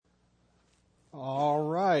All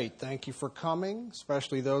right. Thank you for coming,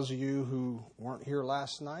 especially those of you who weren't here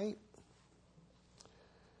last night.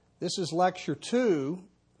 This is Lecture 2,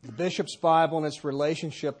 the Bishop's Bible and its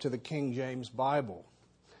relationship to the King James Bible.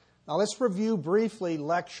 Now let's review briefly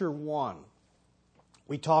Lecture 1.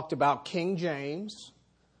 We talked about King James,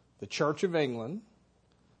 the Church of England,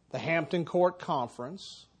 the Hampton Court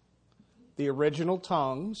Conference, the original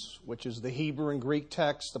tongues, which is the Hebrew and Greek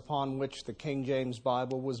text upon which the King James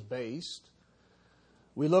Bible was based.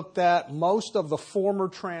 We looked at most of the former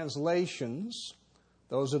translations.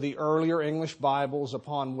 Those are the earlier English Bibles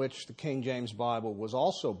upon which the King James Bible was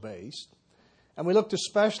also based. And we looked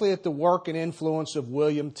especially at the work and influence of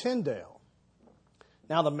William Tyndale.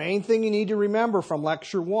 Now, the main thing you need to remember from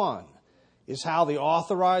Lecture 1 is how the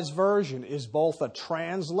Authorized Version is both a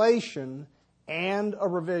translation and a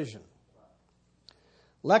revision.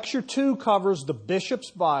 Lecture 2 covers the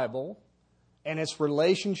Bishop's Bible and its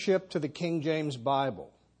relationship to the King James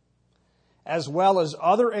Bible, as well as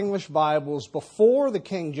other English Bibles before the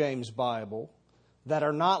King James Bible that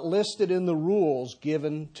are not listed in the rules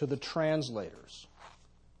given to the translators.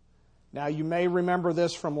 Now, you may remember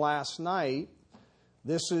this from last night.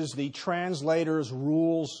 This is the translator's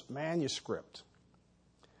rules manuscript.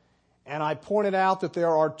 And I pointed out that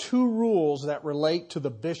there are two rules that relate to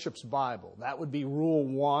the Bishop's Bible. That would be Rule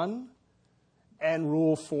 1 and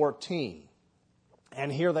Rule 14. And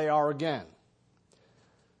here they are again.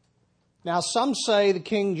 Now, some say the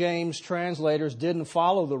King James translators didn't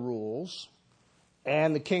follow the rules,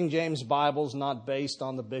 and the King James Bible is not based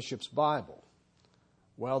on the Bishop's Bible.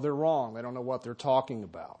 Well, they're wrong. They don't know what they're talking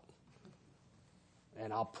about.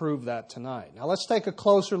 And I'll prove that tonight. Now, let's take a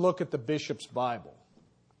closer look at the Bishop's Bible.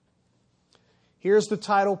 Here's the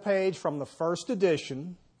title page from the first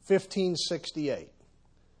edition, 1568.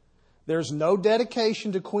 There's no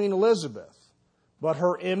dedication to Queen Elizabeth, but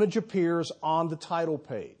her image appears on the title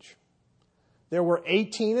page. There were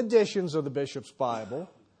 18 editions of the Bishop's Bible.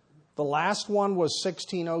 The last one was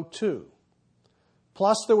 1602.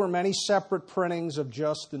 Plus, there were many separate printings of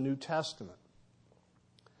just the New Testament.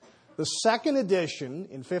 The second edition,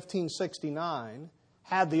 in 1569,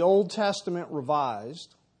 had the Old Testament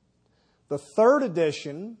revised. The third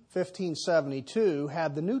edition, 1572,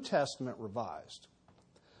 had the New Testament revised.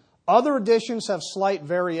 Other editions have slight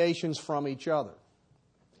variations from each other.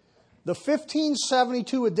 The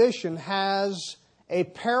 1572 edition has a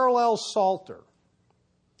parallel Psalter.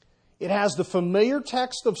 It has the familiar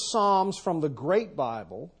text of Psalms from the Great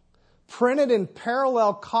Bible printed in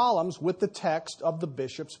parallel columns with the text of the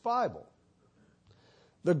Bishop's Bible.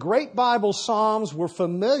 The Great Bible Psalms were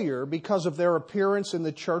familiar because of their appearance in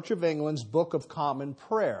the Church of England's Book of Common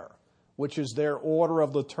Prayer, which is their order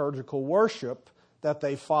of liturgical worship that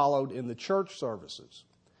they followed in the church services.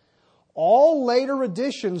 All later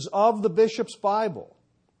editions of the Bishop's Bible,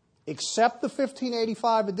 except the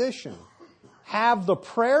 1585 edition, have the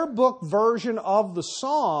prayer book version of the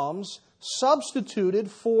Psalms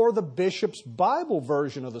substituted for the Bishop's Bible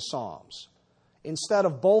version of the Psalms, instead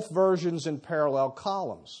of both versions in parallel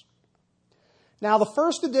columns. Now, the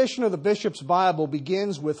first edition of the Bishop's Bible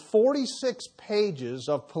begins with 46 pages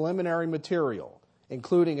of preliminary material,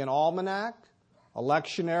 including an almanac, a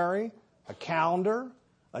lectionary, a calendar,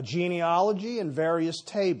 a genealogy, and various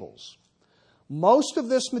tables. Most of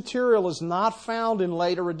this material is not found in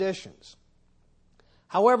later editions.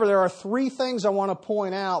 However, there are three things I want to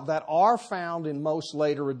point out that are found in most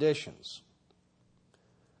later editions.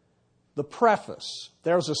 The preface.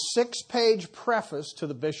 There's a 6-page preface to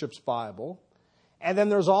the Bishop's Bible, and then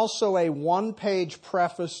there's also a 1-page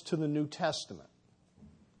preface to the New Testament.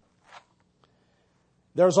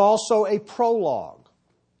 There's also a prologue.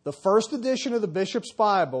 The first edition of the Bishop's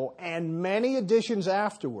Bible, and many editions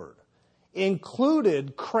afterward,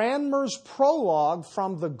 included Cranmer's prologue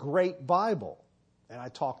from the Great Bible. And I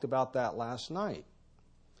talked about that last night.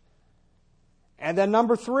 And then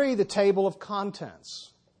number 3, the table of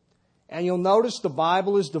contents. And you'll notice the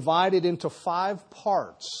Bible is divided into 5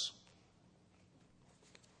 parts.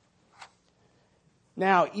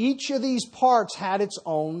 Now, each of these parts had its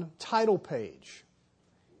own title page.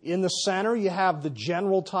 In the center, you have the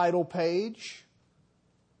general title page.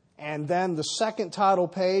 And then the second title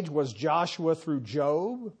page was Joshua through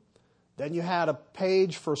Job. Then you had a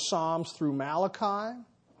page for Psalms through Malachi.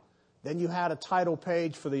 Then you had a title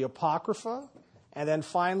page for the Apocrypha. And then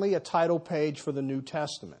finally, a title page for the New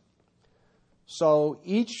Testament. So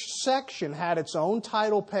each section had its own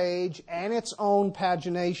title page and its own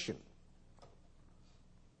pagination.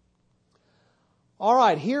 All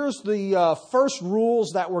right, here's the first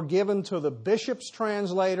rules that were given to the Bishop's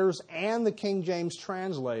translators and the King James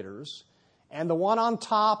translators. And the one on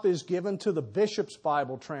top is given to the Bishop's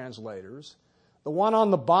Bible translators. The one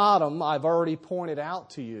on the bottom I've already pointed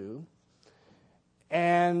out to you.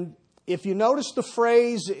 And if you notice the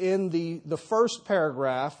phrase in the first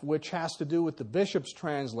paragraph, which has to do with the Bishop's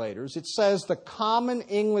translators, it says the common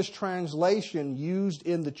English translation used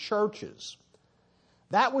in the churches.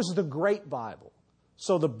 That was the Great Bible.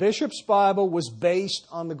 So the Bishop's Bible was based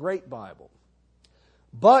on the Great Bible.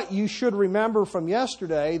 But you should remember from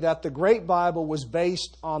yesterday that the Great Bible was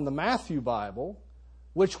based on the Matthew Bible,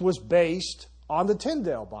 which was based on the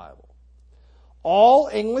Tyndale Bible. All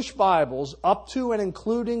English Bibles, up to and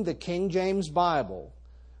including the King James Bible,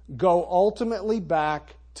 go ultimately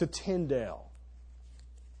back to Tyndale.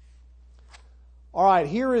 All right,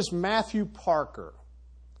 here is Matthew Parker,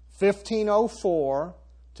 1504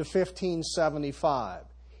 to 1575.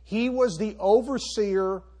 He was the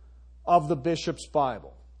overseer of the Bishop's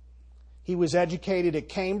Bible. He was educated at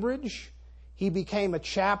Cambridge. He became a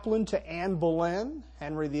chaplain to Anne Boleyn,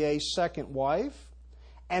 Henry VIII's second wife,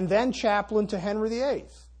 and then chaplain to Henry VIII.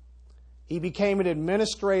 He became an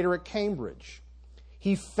administrator at Cambridge.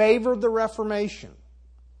 He favored the Reformation.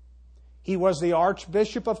 He was the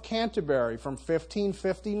Archbishop of Canterbury from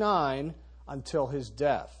 1559 until his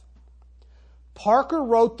death. Parker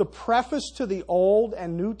wrote the preface to the Old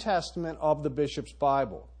and New Testament of the Bishop's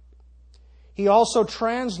Bible. He also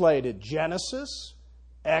translated Genesis,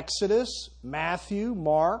 Exodus, Matthew,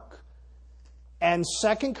 Mark, and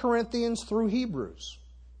 2 Corinthians through Hebrews.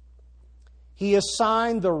 He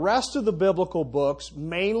assigned the rest of the biblical books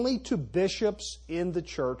mainly to bishops in the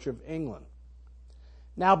Church of England.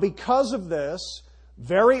 Now, because of this,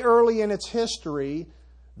 very early in its history,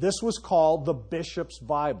 this was called the Bishop's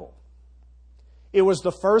Bible. It was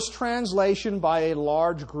the first translation by a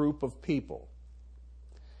large group of people.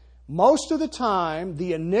 Most of the time,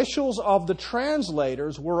 the initials of the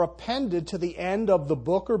translators were appended to the end of the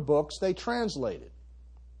book or books they translated.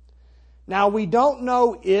 Now, we don't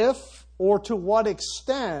know if or to what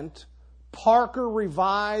extent Parker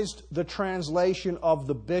revised the translation of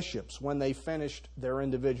the bishops when they finished their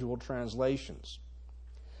individual translations.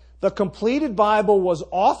 The completed Bible was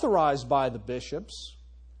authorized by the bishops,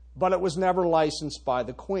 but it was never licensed by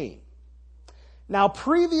the Queen. Now,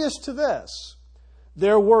 previous to this,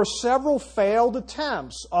 there were several failed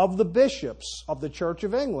attempts of the bishops of the Church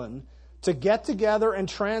of England to get together and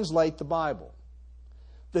translate the Bible.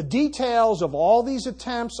 The details of all these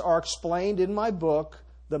attempts are explained in my book,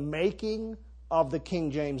 The Making of the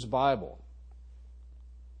King James Bible.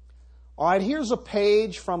 All right, here's a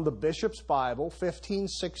page from the Bishop's Bible,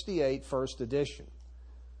 1568, first edition.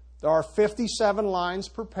 There are 57 lines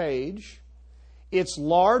per page. It's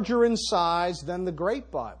larger in size than the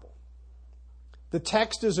Great Bible. The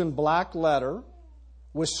text is in black letter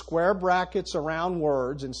with square brackets around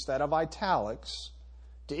words instead of italics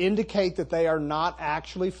to indicate that they are not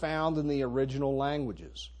actually found in the original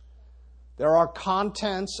languages. There are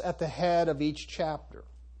contents at the head of each chapter.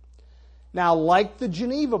 Now, like the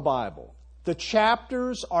Geneva Bible, the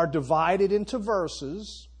chapters are divided into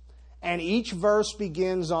verses, and each verse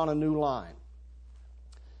begins on a new line.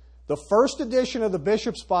 The first edition of the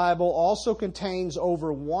Bishop's Bible also contains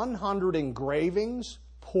over 100 engravings,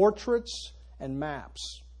 portraits, and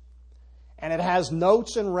maps. And it has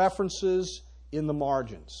notes and references in the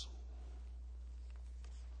margins.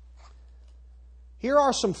 Here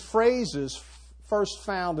are some phrases first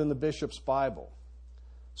found in the Bishop's Bible.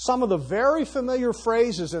 Some of the very familiar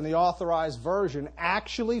phrases in the Authorized Version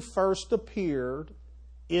actually first appeared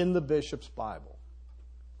in the Bishop's Bible.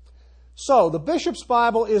 So, the Bishop's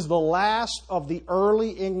Bible is the last of the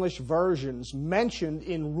early English versions mentioned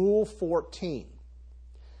in Rule 14.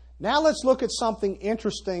 Now let's look at something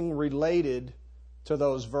interesting related to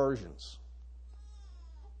those versions.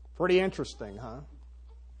 Pretty interesting, huh?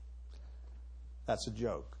 That's a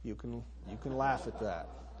joke. You can laugh at that.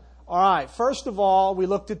 All right, first of all, we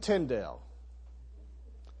looked at Tyndale.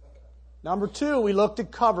 Number 2, we looked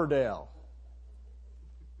at Coverdale.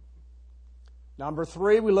 Number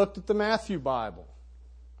 3, we looked at the Matthew Bible.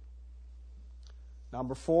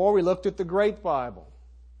 Number 4, we looked at the Great Bible.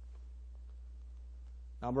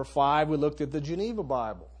 Number 5, we looked at the Geneva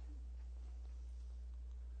Bible.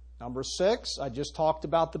 Number 6, I just talked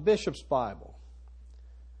about the Bishop's Bible.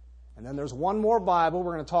 And then there's one more Bible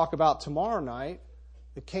we're going to talk about tomorrow night,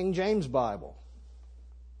 the King James Bible.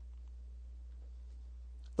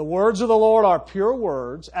 The words of the Lord are pure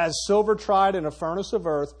words, as silver tried in a furnace of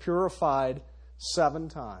earth, purified 7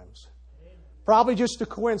 times. Probably just a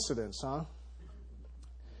coincidence, huh?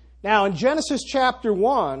 Now, in Genesis chapter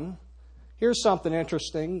 1, here's something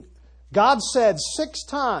interesting. God said 6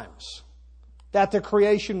 times that the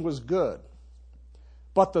creation was good.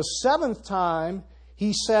 But the seventh time,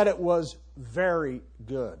 he said it was very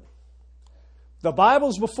good. The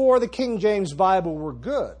Bibles before the King James Bible were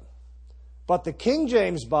good, but the King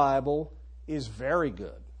James Bible is very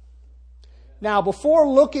good. Now, before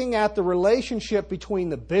looking at the relationship between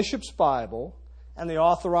the Bishop's Bible and the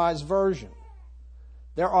Authorized Version,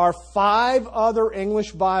 there are 5 other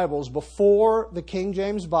English Bibles before the King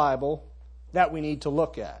James Bible that we need to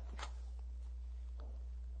look at.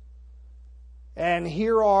 And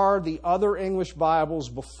here are the other English Bibles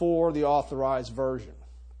before the Authorized Version.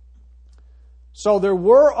 So there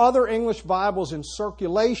were other English Bibles in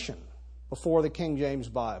circulation before the King James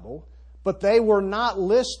Bible, but they were not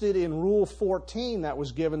listed in Rule 14 that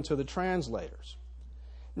was given to the translators.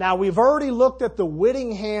 Now, we've already looked at the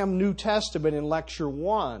Whittingham New Testament in Lecture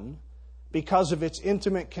 1 because of its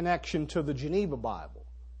intimate connection to the Geneva Bible.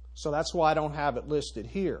 So that's why I don't have it listed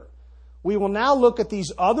here. We will now look at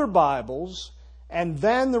these other Bibles and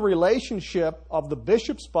then the relationship of the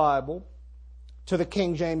Bishop's Bible to the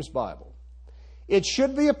King James Bible. It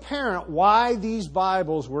should be apparent why these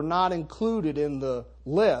Bibles were not included in the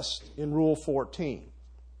list in Rule 14.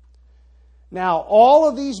 Now, all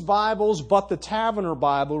of these Bibles but the Taverner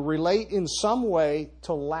Bible relate in some way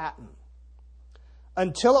to Latin.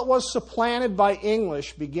 Until it was supplanted by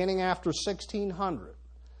English beginning after 1600,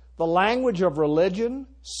 the language of religion,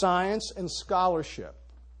 science, and scholarship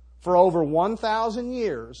for over 1,000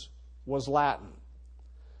 years was Latin.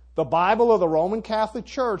 The Bible of the Roman Catholic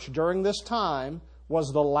Church during this time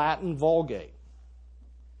was the Latin Vulgate.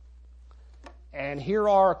 And here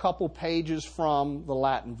are a couple pages from the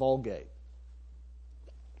Latin Vulgate.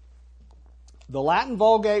 The Latin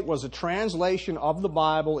Vulgate was a translation of the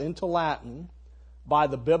Bible into Latin by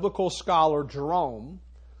the biblical scholar Jerome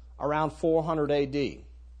around 400 AD.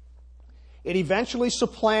 It eventually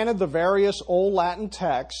supplanted the various Old Latin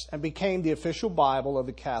texts and became the official Bible of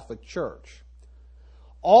the Catholic Church.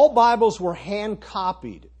 All Bibles were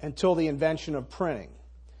hand-copied until the invention of printing.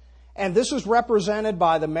 And this is represented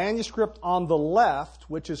by the manuscript on the left,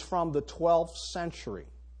 which is from the 12th century.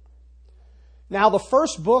 Now, the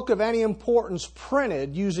first book of any importance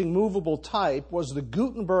printed using movable type was the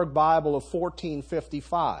Gutenberg Bible of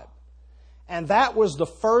 1455. And that was the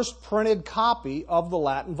first printed copy of the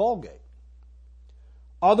Latin Vulgate.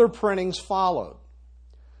 Other printings followed.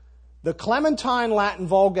 The Clementine Latin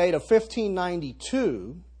Vulgate of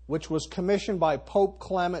 1592, which was commissioned by Pope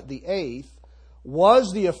Clement VIII,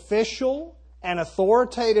 was the official and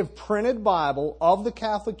authoritative printed Bible of the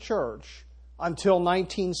Catholic Church until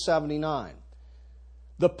 1979.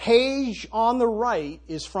 The page on the right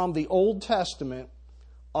is from the Old Testament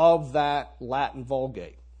of that Latin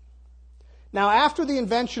Vulgate. Now, after the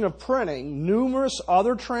invention of printing, numerous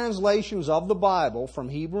other translations of the Bible from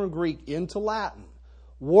Hebrew and Greek into Latin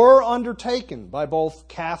were undertaken by both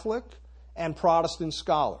Catholic and Protestant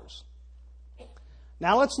scholars.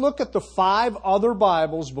 Now let's look at the 5 other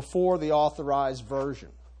Bibles before the Authorized Version.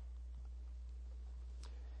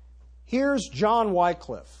 Here's John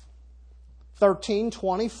Wycliffe,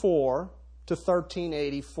 1324 to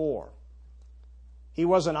 1384. He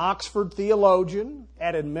was an Oxford theologian,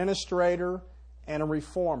 an administrator, and a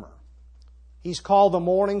reformer. He's called the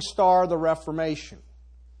Morning Star of the Reformation.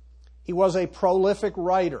 He was a prolific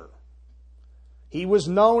writer. He was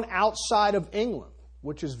known outside of England,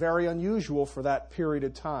 which is very unusual for that period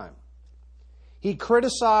of time. He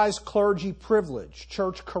criticized clergy privilege,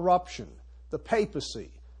 church corruption, the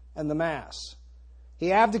papacy, and the Mass.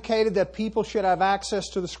 He advocated that people should have access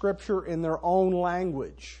to the Scripture in their own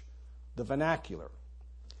language, the vernacular.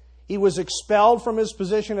 He was expelled from his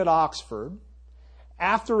position at Oxford.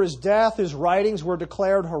 After his death, his writings were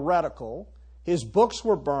declared heretical. His books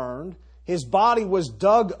were burned. His body was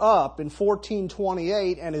dug up in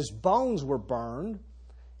 1428, and his bones were burned,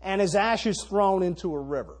 and his ashes thrown into a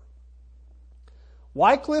river.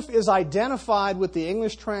 Wycliffe is identified with the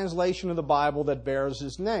English translation of the Bible that bears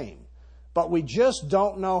his name, but we just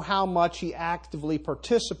don't know how much he actively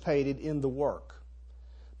participated in the work.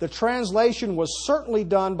 The translation was certainly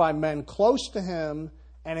done by men close to him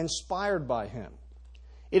and inspired by him.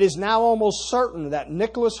 It is now almost certain that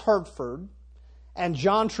Nicholas Hertford and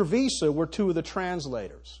John Trevisa were 2 of the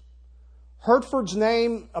translators. Hertford's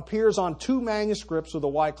name appears on 2 manuscripts of the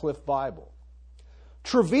Wycliffe Bible.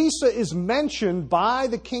 Trevisa is mentioned by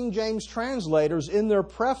the King James translators in their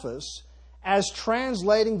preface as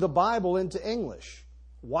translating the Bible into English.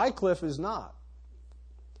 Wycliffe is not.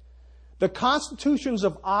 The Constitutions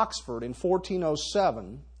of Oxford in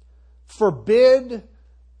 1407 forbid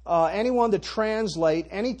anyone to translate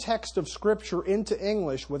any text of Scripture into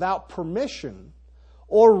English without permission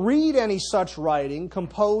or read any such writing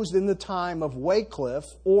composed in the time of Wycliffe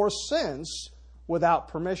or since without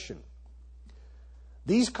permission.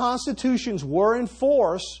 These constitutions were in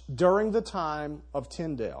force during the time of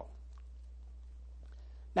Tyndale.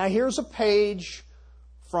 Now here's a page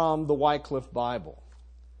from the Wycliffe Bible.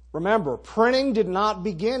 Remember, printing did not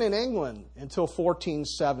begin in England until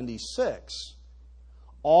 1476.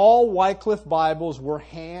 All Wycliffe Bibles were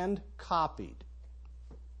hand copied.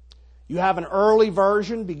 You have an early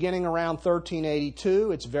version beginning around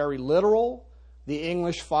 1382. It's very literal. The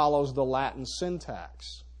English follows the Latin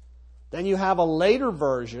syntax. Then you have a later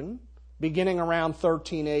version beginning around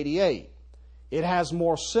 1388. It has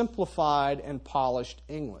more simplified and polished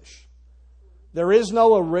English. There is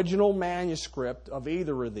no original manuscript of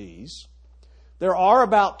either of these. There are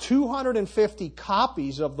about 250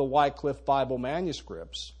 copies of the Wycliffe Bible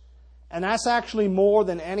manuscripts, and that's actually more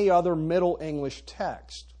than any other Middle English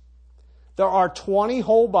text. There are 20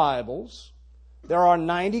 whole Bibles. There are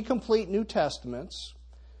 90 complete New Testaments.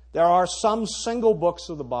 There are some single books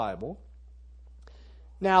of the Bible.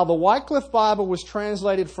 Now, the Wycliffe Bible was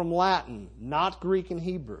translated from Latin, not Greek and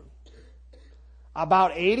Hebrew.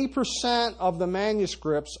 About 80% of the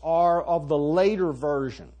manuscripts are of the later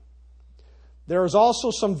version. There's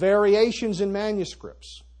also some variations in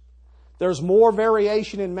manuscripts. There's more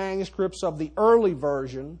variation in manuscripts of the early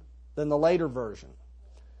version than the later version.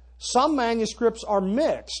 Some manuscripts are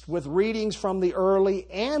mixed with readings from the early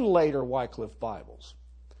and later Wycliffe Bibles.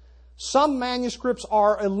 Some manuscripts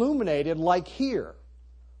are illuminated, like here,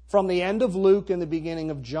 from the end of Luke and the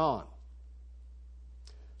beginning of John.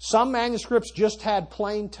 Some manuscripts just had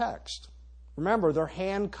plain text. Remember, they're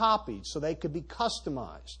hand copied, so they could be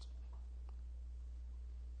customized.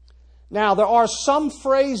 Now, there are some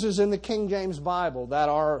phrases in the King James Bible that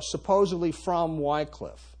are supposedly from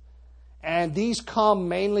Wycliffe. And these come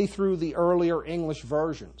mainly through the earlier English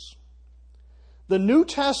versions. The New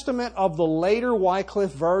Testament of the later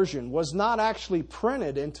Wycliffe version was not actually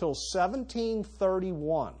printed until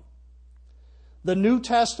 1731. The New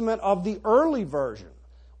Testament of the early version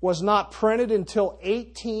was not printed until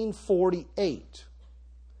 1848.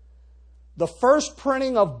 The first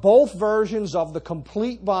printing of both versions of the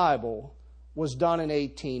complete Bible was done in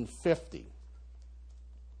 1850.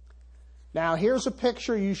 Now, here's a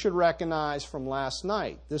picture you should recognize from last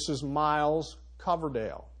night. This is Miles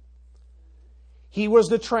Coverdale. He was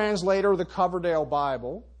the translator of the Coverdale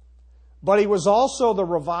Bible, but he was also the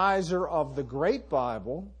reviser of the Great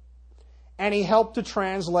Bible, and he helped to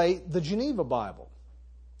translate the Geneva Bible.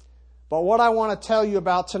 But what I want to tell you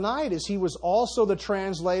about tonight is he was also the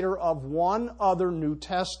translator of one other New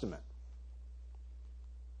Testament.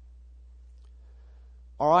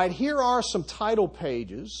 All right, here are some title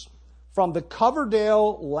pages from the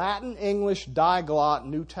Coverdale Latin-English Diglott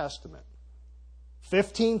New Testament.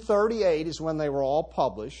 1538 is when they were all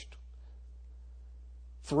published.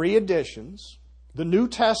 3 editions. The New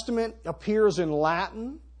Testament appears in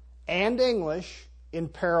Latin and English in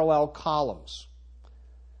parallel columns.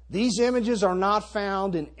 These images are not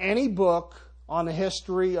found in any book on the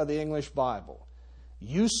history of the English Bible.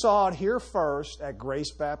 You saw it here first at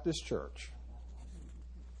Grace Baptist Church.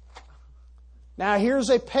 Now here's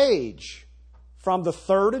a page from the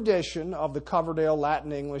 3rd edition of the Coverdale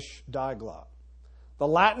Latin-English Diglott. The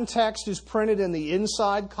Latin text is printed in the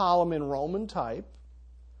inside column in Roman type.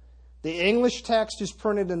 The English text is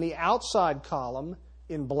printed in the outside column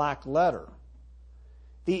in black letter.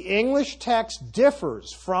 The English text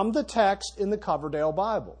differs from the text in the Coverdale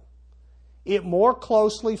Bible. It more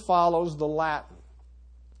closely follows the Latin.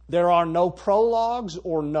 There are no prologues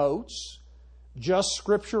or notes, just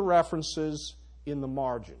scripture references in the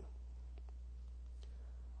margin.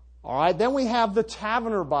 All right, then we have the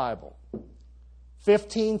Taverner Bible,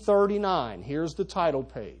 1539. Here's the title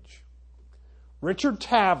page. Richard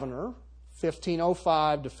Taverner,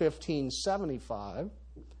 1505 to 1575,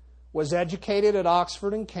 was educated at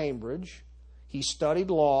Oxford and Cambridge. He studied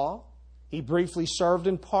law. He briefly served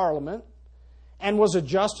in Parliament and was a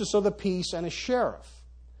justice of the peace and a sheriff.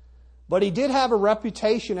 But he did have a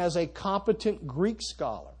reputation as a competent Greek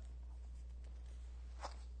scholar.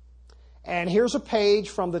 And here's a page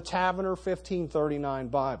from the Taverner 1539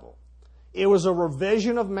 Bible. It was a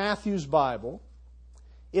revision of Matthew's Bible.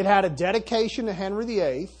 It had a dedication to Henry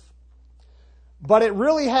VIII, but it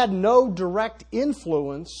really had no direct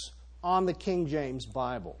influence on the King James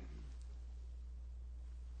Bible.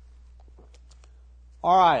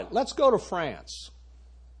 All right, let's go to France.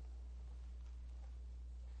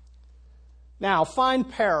 Now, find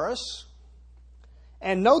Paris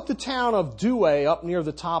and note the town of Douai up near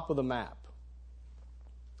the top of the map.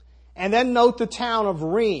 And then note the town of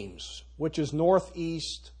Reims, which is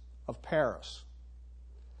northeast of Paris.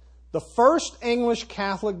 The first English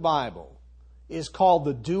Catholic Bible is called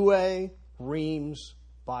the Douay-Rheims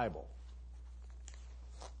Bible.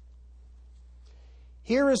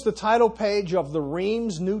 Here is the title page of the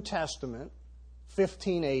Rheims New Testament,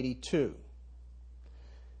 1582.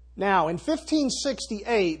 Now, in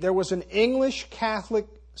 1568, there was an English Catholic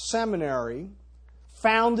seminary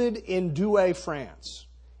founded in Douay, France.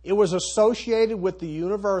 It was associated with the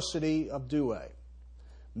University of Douay.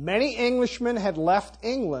 Many Englishmen had left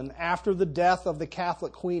England after the death of the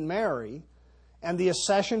Catholic Queen Mary and the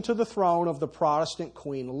accession to the throne of the Protestant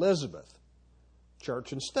Queen Elizabeth.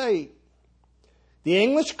 Church and state. The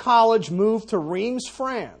English college moved to Rheims,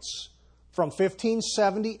 France from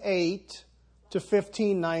 1578 to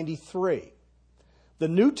 1593. The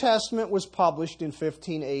New Testament was published in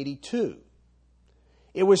 1582.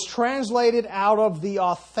 It was translated out of the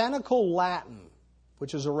authentical Latin,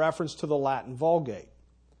 which is a reference to the Latin Vulgate.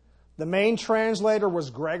 The main translator was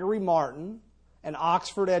Gregory Martin, an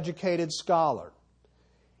Oxford-educated scholar.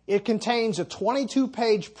 It contains a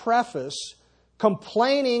 22-page preface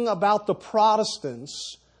complaining about the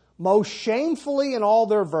Protestants, most shamefully in all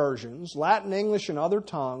their versions, Latin, English, and other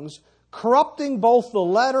tongues, corrupting both the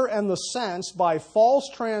letter and the sense by false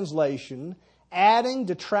translation, adding,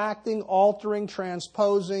 detracting, altering,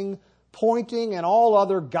 transposing, pointing, and all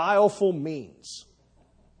other guileful means.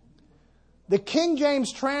 The King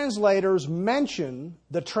James translators mention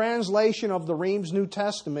the translation of the Rheims New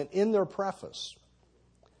Testament in their preface.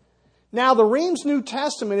 Now, the Rheims New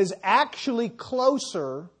Testament is actually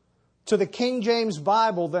closer to the King James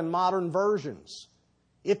Bible than modern versions.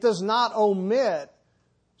 It does not omit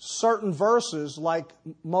certain verses like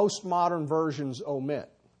most modern versions omit.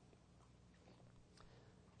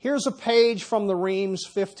 Here's a page from the Rheims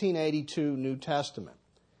 1582 New Testament.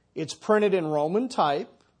 It's printed in Roman type.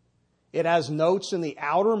 It has notes in the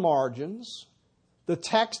outer margins. The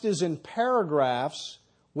text is in paragraphs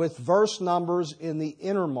with verse numbers in the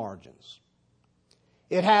inner margins.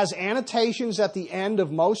 It has annotations at the end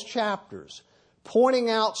of most chapters, pointing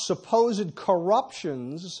out supposed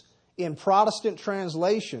corruptions in Protestant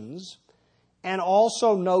translations, and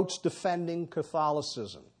also notes defending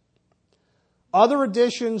Catholicism. Other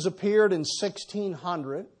editions appeared in 1600,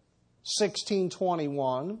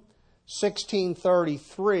 1621,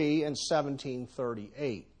 1633, and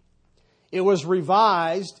 1738. It was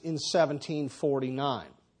revised in 1749.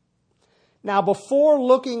 Now, before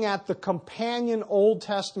looking at the companion Old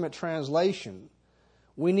Testament translation,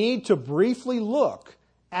 we need to briefly look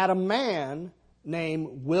at a man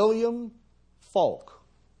named William Fulke.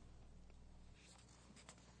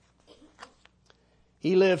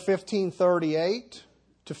 He lived 1538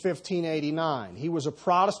 to 1589. He was a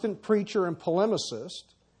Protestant preacher and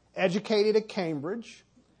polemicist, educated at Cambridge.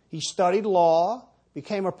 He studied law,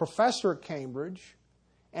 became a professor at Cambridge,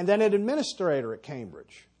 and then an administrator at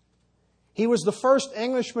Cambridge. He was the first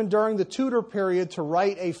Englishman during the Tudor period to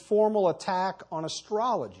write a formal attack on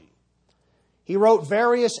astrology. He wrote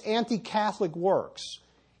various anti-Catholic works.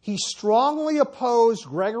 He strongly opposed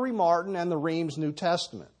Gregory Martin and the Rheims New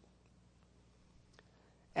Testament.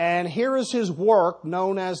 And here is his work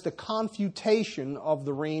known as the Confutation of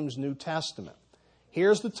the Rheims New Testament.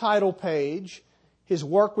 Here's the title page. His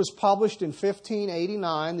work was published in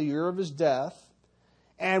 1589, the year of his death.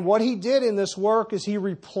 And what he did in this work is he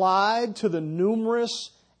replied to the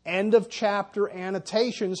numerous end-of-chapter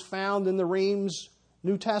annotations found in the Rheims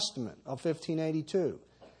New Testament of 1582.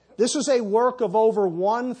 This is a work of over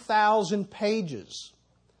 1,000 pages.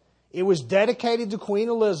 It was dedicated to Queen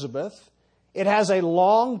Elizabeth. It has a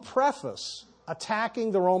long preface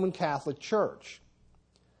attacking the Roman Catholic Church.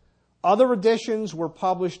 Other editions were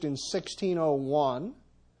published in 1601,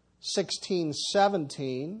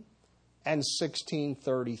 1617, and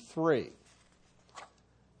 1633.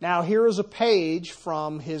 Now, here is a page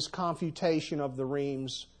from his Confutation of the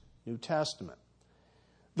Rheims New Testament.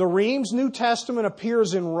 The Rheims New Testament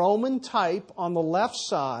appears in Roman type on the left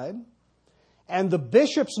side, and the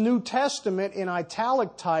Bishop's New Testament in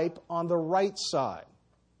italic type on the right side.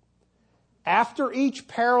 After each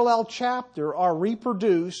parallel chapter are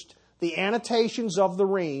reproduced the annotations of the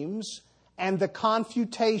Rheims and the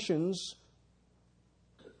confutations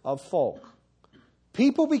of Fulke.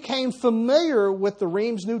 People became familiar with the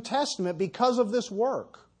Rheims New Testament because of this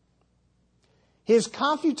work. His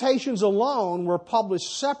confutations alone were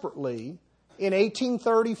published separately in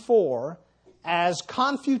 1834 as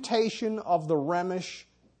Confutation of the Rhemish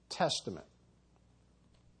Testament.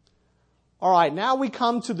 All right, now we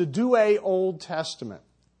come to the Douay Old Testament.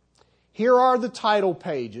 Here are the title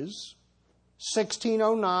pages,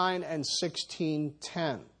 1609 and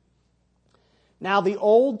 1610. Now, the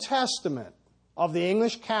Old Testament of the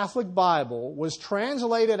English Catholic Bible was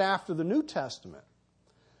translated after the New Testament,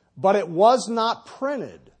 but it was not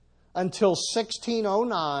printed until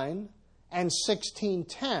 1609 and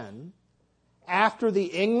 1610, after the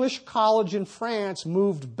English College in France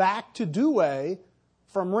moved back to Douay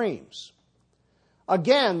from Reims.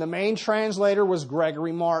 Again, the main translator was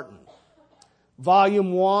Gregory Martin.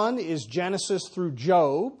 Volume 1 is Genesis through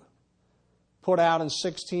Job, put out in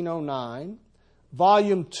 1609.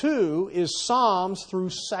 Volume 2 is Psalms through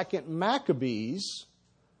 2nd Maccabees,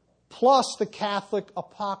 plus the Catholic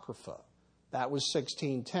Apocrypha. That was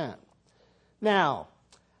 1610. Now,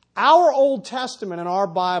 our Old Testament in our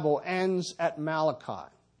Bible ends at Malachi.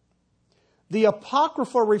 The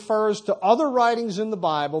Apocrypha refers to other writings in the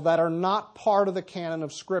Bible that are not part of the canon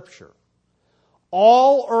of Scripture.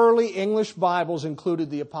 All early English Bibles included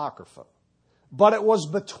the Apocrypha, but it was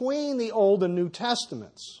between the Old and New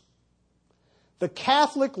Testaments. The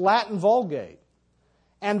Catholic Latin Vulgate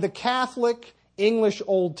and the Catholic English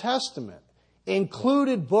Old Testament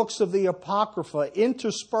included books of the Apocrypha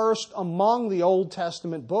interspersed among the Old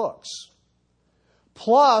Testament books,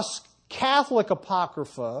 plus Catholic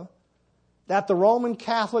Apocrypha that the Roman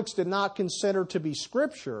Catholics did not consider to be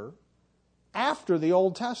Scripture after the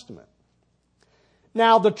Old Testament.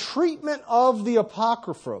 Now, the treatment of the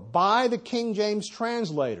Apocrypha by the King James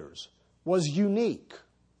translators was unique.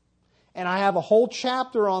 And I have a whole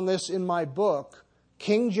chapter on this in my book,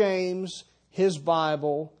 King James, His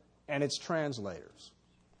Bible, and its translators.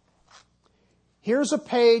 Here's a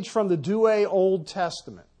page from the Douay Old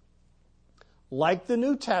Testament. Like the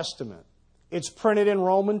New Testament, it's printed in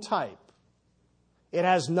Roman type. It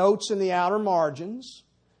has notes in the outer margins.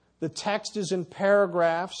 The text is in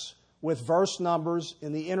paragraphs with verse numbers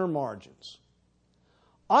in the inner margins.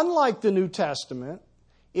 Unlike the New Testament,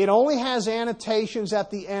 it only has annotations at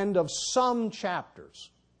the end of some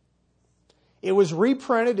chapters. It was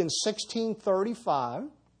reprinted in 1635.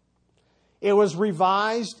 It was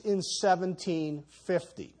revised in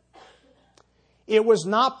 1750. It was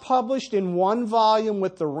not published in one volume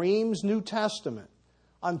with the Reims New Testament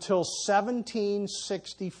until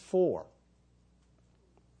 1764.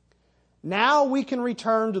 Now we can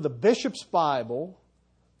return to the Bishop's Bible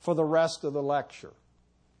for the rest of the lecture.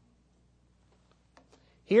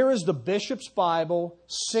 Here is the Bishop's Bible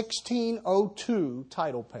 1602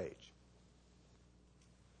 title page.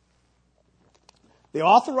 The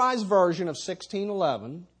Authorized Version of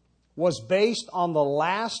 1611 was based on the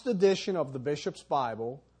last edition of the Bishop's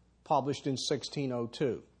Bible published in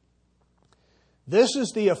 1602. This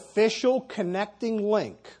is the official connecting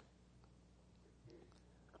link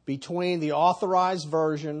between the Authorized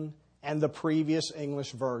Version and the previous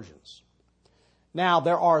English versions. Now,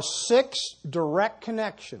 there are 6 direct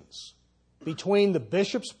connections between the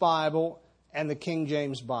Bishop's Bible and the King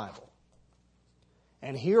James Bible.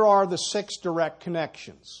 And here are the 6 direct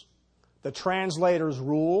connections: the translator's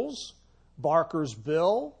rules, Barker's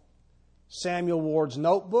bill, Samuel Ward's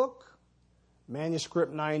notebook,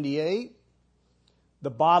 manuscript 98, the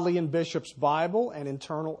Bodleian Bishop's Bible, and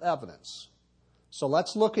internal evidence. So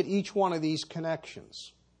let's look at each one of these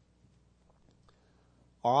connections.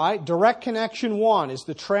 All right, direct connection 1 is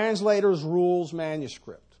the translator's rules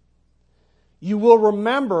manuscript. You will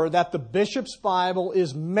remember that the Bishop's Bible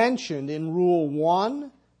is mentioned in Rule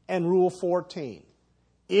 1 and Rule 14.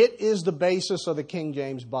 It is the basis of the King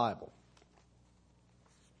James Bible.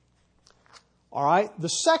 All right, the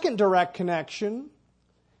second direct connection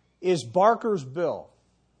is Barker's bill.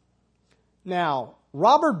 Now,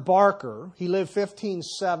 Robert Barker, he lived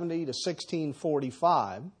 1570 to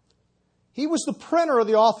 1645. He was the printer of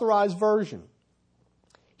the Authorized Version.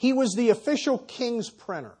 He was the official king's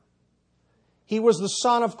printer. He was the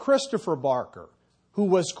son of Christopher Barker, who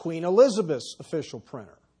was Queen Elizabeth's official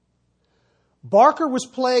printer. Barker was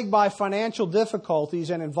plagued by financial difficulties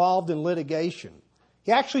and involved in litigation.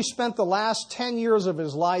 He actually spent the last 10 years of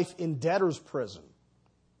his life in debtor's prison.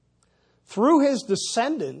 Through his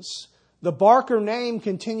descendants, the Barker name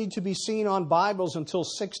continued to be seen on Bibles until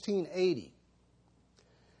 1680.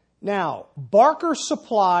 Now, Barker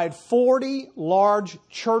supplied 40 large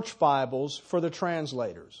church Bibles for the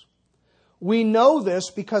translators. We know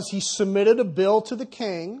this because he submitted a bill to the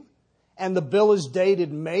king, and the bill is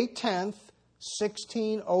dated May 10th,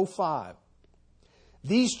 1605.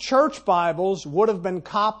 These church Bibles would have been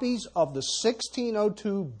copies of the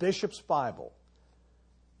 1602 Bishop's Bible.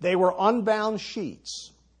 They were unbound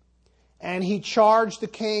sheets. And he charged the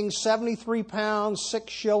king £73,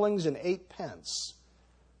 6 shillings, and 8 pence.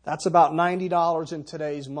 That's about $90 in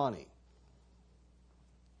today's money.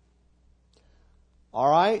 All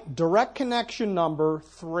right, direct connection number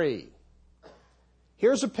 3.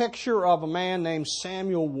 Here's a picture of a man named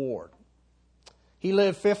Samuel Ward. He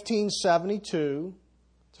lived 1572 to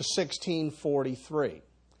 1643.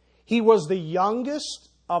 He was the youngest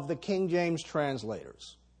of the King James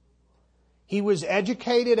translators. He was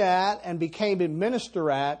educated at and became a minister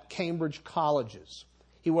at Cambridge colleges.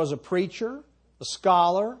 He was a preacher, a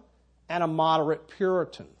scholar, and a moderate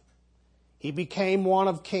Puritan. He became one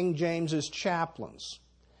of King James's chaplains.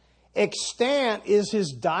 Extant is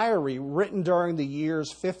his diary written during the years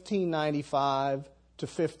 1595 to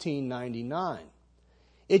 1599.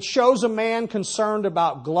 It shows a man concerned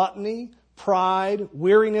about gluttony, pride,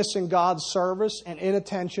 weariness in God's service, and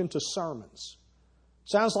inattention to sermons.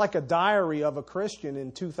 Sounds like a diary of a Christian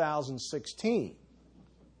in 2016.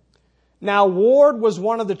 Now, Ward was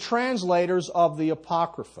one of the translators of the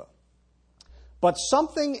Apocrypha. But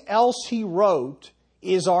something else he wrote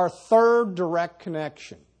is our third direct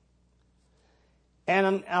connection.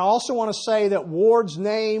 And I also want to say that Ward's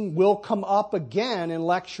name will come up again in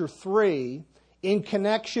Lecture 3 in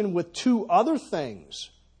connection with two other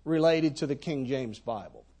things related to the King James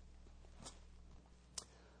Bible.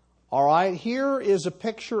 All right, here is a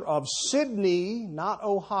picture of Sydney, not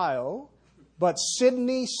Ohio, but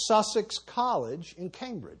Sydney Sussex College in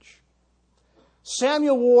Cambridge.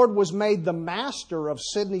 Samuel Ward was made the master of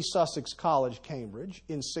Sydney Sussex College, Cambridge,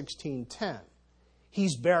 in 1610.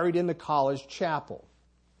 He's buried in the college chapel.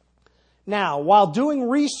 Now, while doing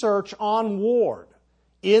research on Ward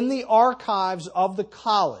in the archives of the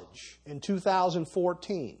college in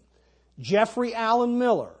 2014, Jeffrey Allen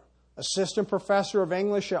Miller, assistant professor of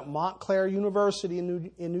English at Montclair University in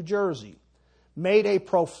New Jersey, made a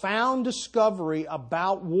profound discovery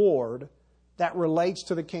about Ward that relates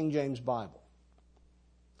to the King James Bible.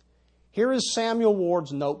 Here is Samuel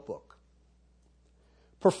Ward's notebook.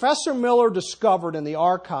 Professor Miller discovered in the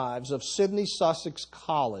archives of Sydney Sussex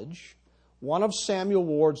College one of Samuel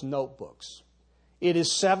Ward's notebooks. It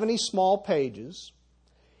is 70 small pages.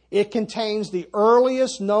 It contains the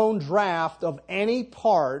earliest known draft of any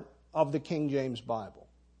part of the King James Bible.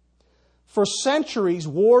 For centuries,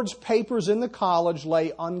 Ward's papers in the college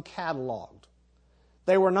lay uncatalogued.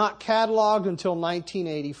 They were not cataloged until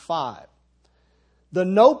 1985. The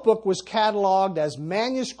notebook was cataloged as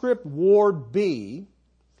Manuscript Ward B,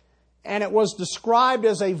 and it was described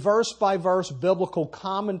as a verse-by-verse biblical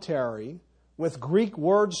commentary with Greek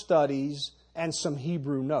word studies and some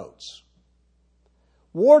Hebrew notes.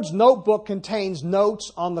 Ward's notebook contains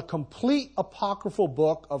notes on the complete apocryphal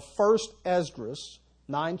book of 1st Esdras,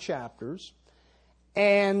 9 chapters,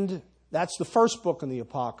 and that's the first book in the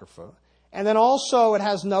Apocrypha. And then also it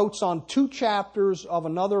has notes on 2 chapters of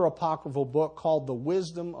another apocryphal book called the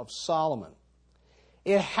Wisdom of Solomon.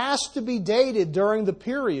 It has to be dated during the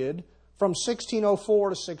period from 1604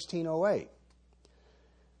 to 1608.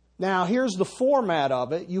 Now, here's the format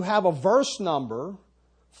of it. You have a verse number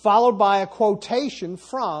followed by a quotation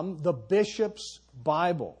from the bishop's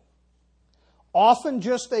Bible. Often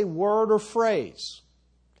just a word or phrase.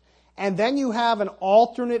 And then you have an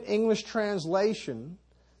alternate English translation,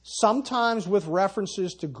 sometimes with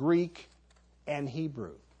references to Greek and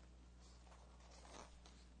Hebrew.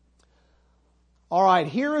 All right,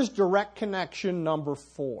 here is direct connection number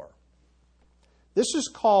 4. This is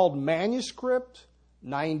called Manuscript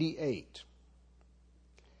 98.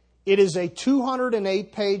 It is a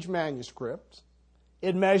 208-page manuscript.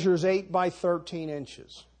 It measures 8 by 13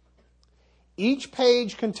 inches. Each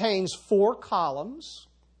page contains 4 columns.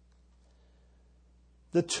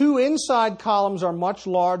 The 2 inside columns are much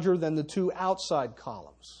larger than the 2 outside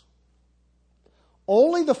columns.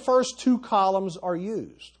 Only the first 2 columns are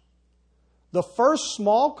used. The first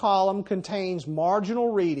small column contains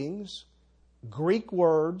marginal readings, Greek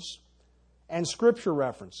words, and scripture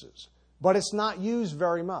references, but it's not used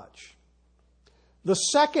very much. The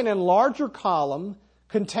second and larger column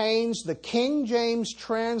contains the King James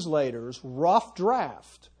translator's rough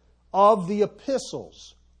draft of the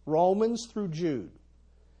epistles, Romans through Jude.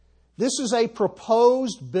 This is a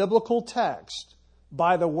proposed biblical text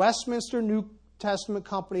by the Westminster New Testament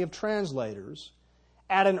Company of Translators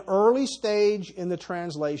at an early stage in the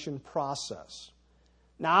translation process.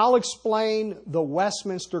 Now, I'll explain the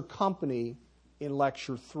Westminster Company in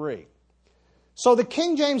Lecture 3. So the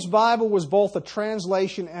King James Bible was both a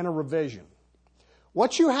translation and a revision.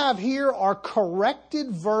 What you have here are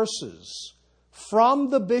corrected verses from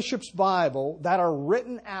the bishop's Bible that are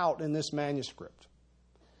written out in this manuscript.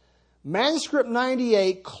 Manuscript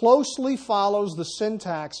 98 closely follows the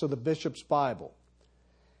syntax of the bishop's Bible.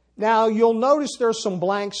 Now, you'll notice there's some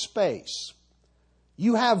blank space.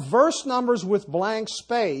 You have verse numbers with blank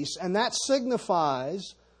space, and that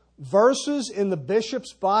signifies verses in the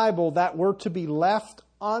bishop's Bible that were to be left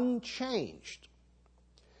unchanged.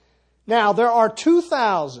 Now, there are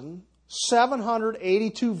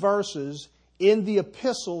 2,782 verses in the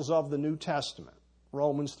epistles of the New Testament,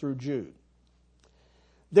 Romans through Jude.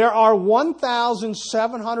 There are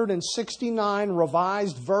 1,769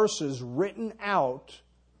 revised verses written out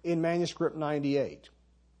in manuscript 98.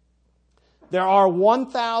 There are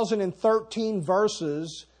 1,013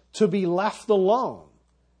 verses to be left alone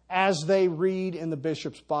as they read in the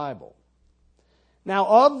bishop's Bible. Now,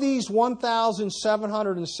 of these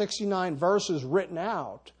 1,769 verses written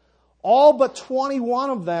out, all but 21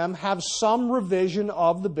 of them have some revision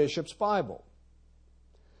of the bishop's Bible.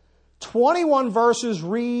 21 verses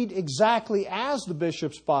read exactly as the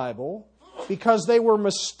bishop's Bible because they were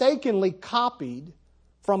mistakenly copied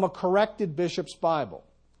from a corrected bishop's Bible.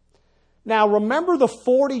 Now, remember the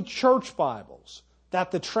 40 church Bibles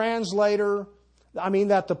that the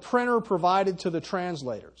printer provided to the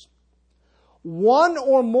translators. One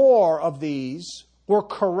or more of these were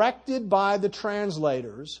corrected by the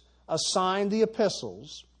translators assigned the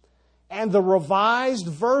epistles, and the revised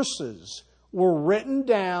verses were written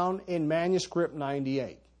down in manuscript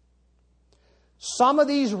 98. Some of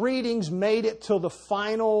these readings made it to the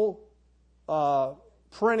final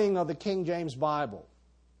printing of the King James Bible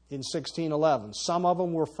in 1611. Some of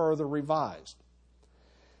them were further revised.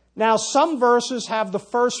 Now, some verses have the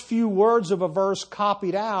first few words of a verse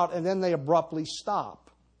copied out and then they abruptly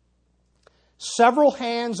stop. Several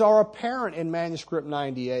hands are apparent in manuscript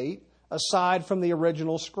 98 aside from the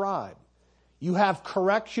original scribe. You have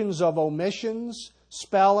corrections of omissions,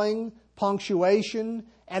 spelling, punctuation,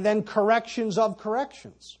 and then corrections of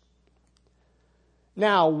corrections.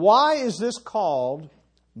 Now, why is this called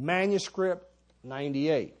manuscript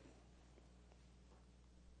 98?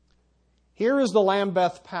 Here is the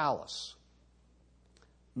Lambeth Palace.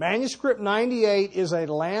 Manuscript 98 is a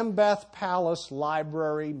Lambeth Palace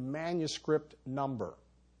Library manuscript number.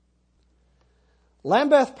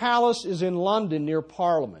 Lambeth Palace is in London near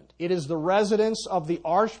Parliament. It is the residence of the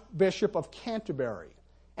Archbishop of Canterbury,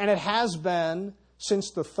 and it has been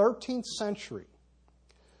since the 13th century.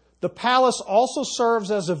 The palace also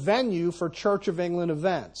serves as a venue for Church of England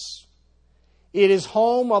events. It is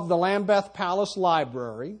home of the Lambeth Palace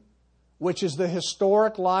Library, which is the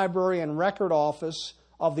historic library and record office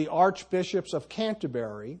of the Archbishops of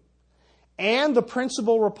Canterbury, and the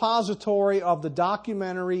principal repository of the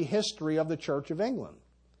documentary history of the Church of England.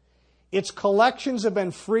 Its collections have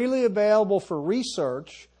been freely available for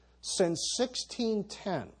research since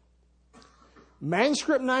 1610.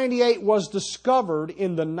 Manuscript 98 was discovered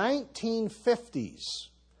in the 1950s,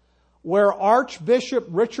 where Archbishop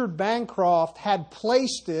Richard Bancroft had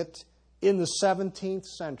placed it in the 17th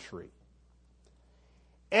century.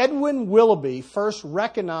 Edwin Willoughby first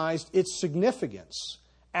recognized its significance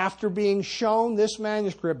after being shown this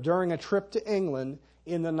manuscript during a trip to England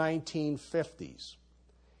in the 1950s.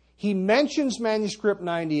 He mentions manuscript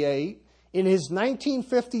 98 in his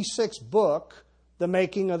 1956 book, The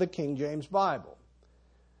Making of the King James Bible.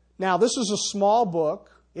 Now, this is a small book.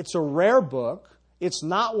 It's a rare book. It's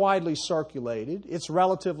not widely circulated. It's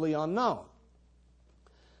relatively unknown.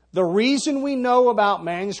 The reason we know about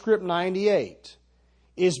manuscript 98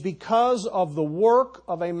 is because of the work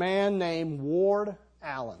of a man named Ward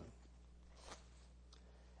Allen.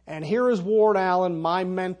 And here is Ward Allen, my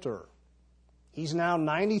mentor. He's now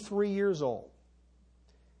 93 years old.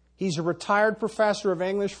 He's a retired professor of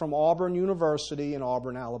English from Auburn University in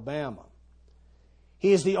Auburn, Alabama.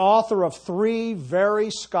 He is the author of 3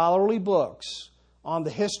 very scholarly books on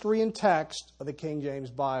the history and text of the King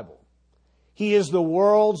James Bible. He is the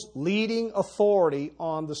world's leading authority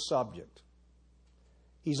on the subject.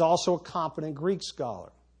 He's also a competent Greek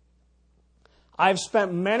scholar. I've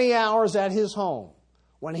spent many hours at his home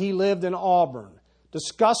when he lived in Auburn,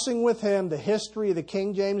 discussing with him the history of the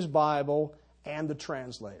King James Bible and the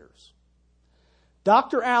translators.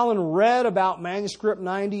 Dr. Allen read about manuscript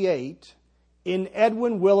 98 in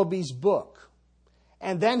Edwin Willoughby's book,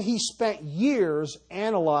 and then he spent years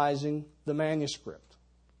analyzing the manuscript.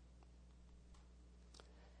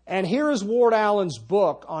 And here is Ward Allen's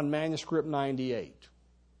book on manuscript 98.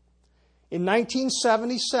 In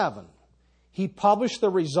 1977, he published the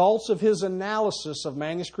results of his analysis of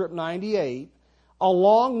manuscript 98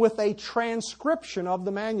 along with a transcription of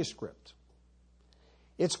the manuscript.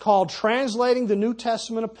 It's called Translating the New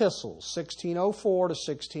Testament Epistles, 1604 to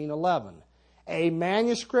 1611, a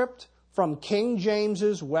manuscript from King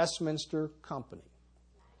James's Westminster Company.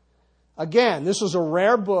 Again, this is a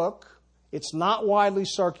rare book. It's not widely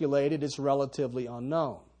circulated. It's relatively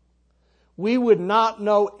unknown. we would not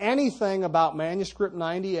know anything about Manuscript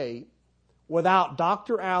 98 without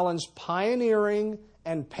Dr. Allen's pioneering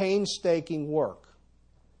and painstaking work.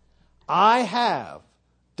 I have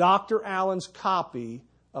Dr. Allen's copy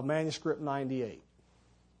of Manuscript 98.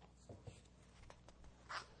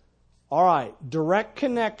 All right, direct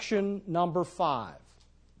connection number 5.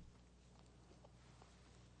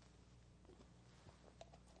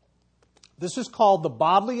 This is called the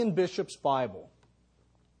Bodleian Bishop's Bible.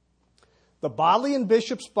 The Bodleian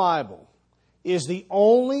Bishop's Bible is the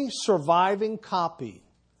only surviving copy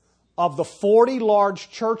of the 40 large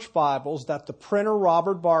church Bibles that the printer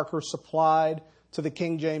Robert Barker supplied to the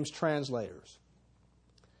King James translators.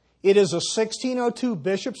 It is a 1602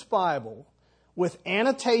 Bishop's Bible with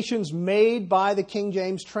annotations made by the King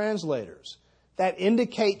James translators that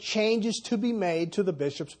indicate changes to be made to the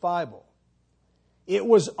Bishop's Bible. It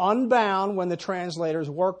was unbound when the translators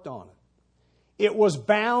worked on it. It was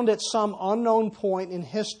bound at some unknown point in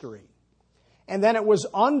history. And then it was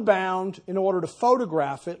unbound in order to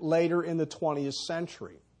photograph it later in the 20th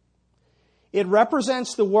century. It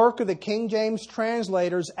represents the work of the King James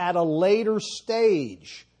translators at a later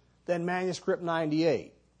stage than Manuscript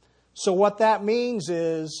 98. So what that means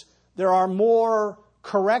is there are more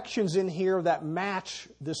corrections in here that match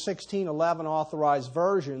the 1611 authorized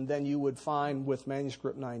version than you would find with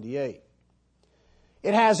Manuscript 98.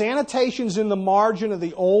 It has annotations in the margin of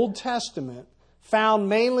the Old Testament found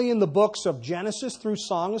mainly in the books of Genesis through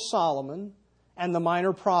Song of Solomon and the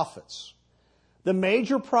minor prophets. The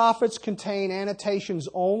major prophets contain annotations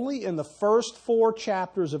only in the first 4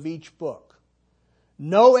 chapters of each book.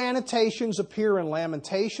 No annotations appear in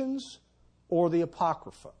Lamentations or the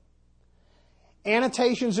Apocrypha.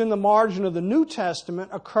 Annotations in the margin of the New Testament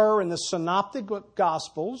occur in the Synoptic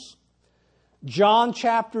Gospels, John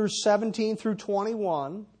chapters 17 through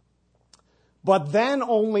 21, but then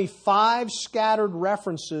only 5 scattered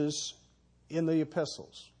references in the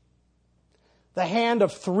epistles. The hand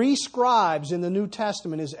of 3 scribes in the New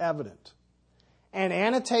Testament is evident, and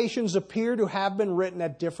annotations appear to have been written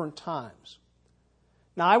at different times.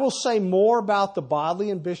 Now, I will say more about the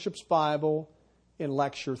Bodleian Bishop's Bible in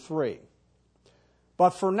Lecture 3.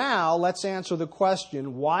 But for now, let's answer the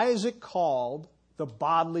question, why is it called the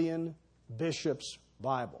Bodleian Bishop's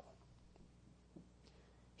Bible?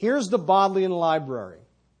 Here's the Bodleian Library.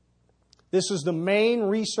 This is the main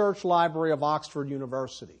research library of Oxford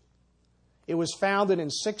University. It was founded in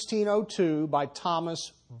 1602 by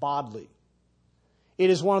Thomas Bodley. It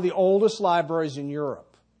is one of the oldest libraries in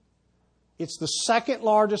Europe. It's the second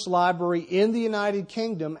largest library in the United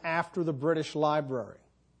Kingdom after the British Library.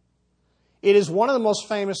 It is one of the most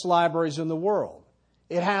famous libraries in the world.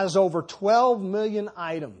 It has over 12 million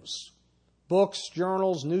items, books,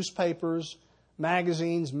 journals, newspapers,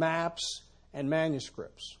 magazines, maps, and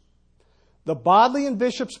manuscripts. The Bodleian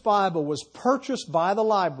Bishop's Bible was purchased by the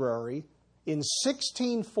library in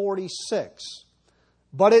 1646,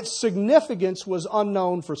 but its significance was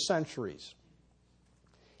unknown for centuries.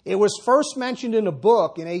 It was first mentioned in a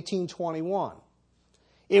book in 1821.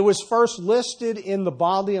 It was first listed in the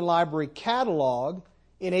Bodleian Library Catalog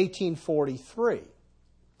in 1843.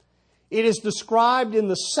 It is described in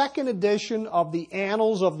the second edition of the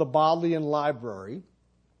Annals of the Bodleian Library,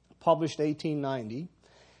 published 1890,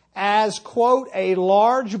 as, quote, a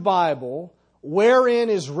large Bible wherein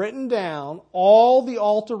is written down all the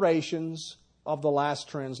alterations of the last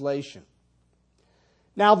translation.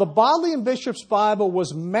 Now, the Bodleian Bishop's Bible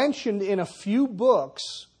was mentioned in a few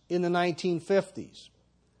books in the 1950s.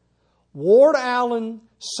 Ward Allen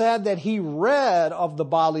said that he read of the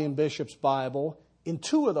Bodleian Bishop's Bible in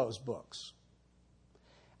 2 of those books.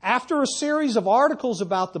 After a series of articles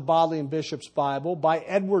about the Bodleian Bishop's Bible by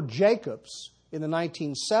Edward Jacobs in the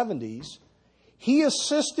 1970s, he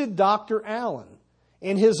assisted Dr. Allen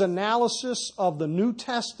in his analysis of the New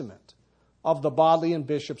Testament of the Bodleian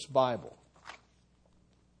Bishop's Bible.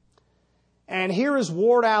 And here is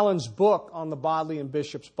Ward Allen's book on the Bodleian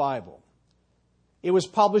Bishop's Bible. It was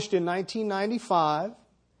published in 1995.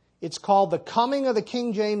 It's called The Coming of the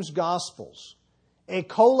King James Gospels, a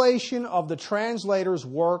collation of the translator's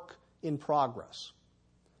work in progress.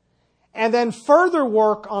 And then further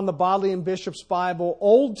work on the Bodleian Bishop's Bible,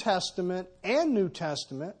 Old Testament and New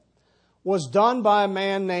Testament, was done by a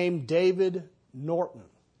man named David Norton.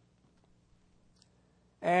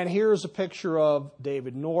 And here's a picture of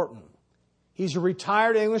David Norton. He's a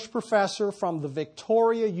retired English professor from the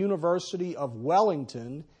Victoria University of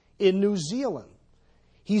Wellington in New Zealand.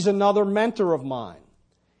 He's another mentor of mine.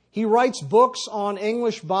 He writes books on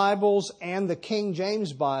English Bibles and the King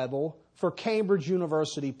James Bible for Cambridge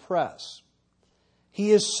University Press.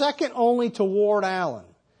 He is second only to Ward Allen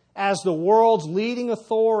as the world's leading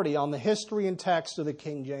authority on the history and text of the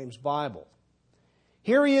King James Bible.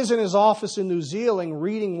 Here he is in his office in New Zealand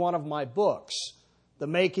reading one of my books, The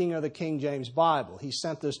Making of the King James Bible. He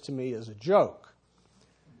sent this to me as a joke.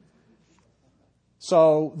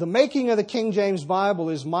 So, The Making of the King James Bible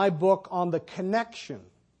is my book on the connection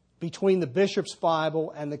between the Bishop's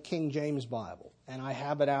Bible and the King James Bible. And I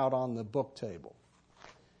have it out on the book table.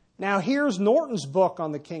 Now, here's Norton's book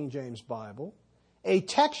on the King James Bible, A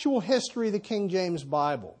Textual History of the King James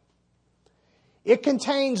Bible. It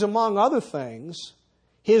contains, among other things,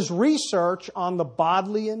 his research on the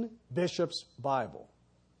Bodleian Bishop's Bible.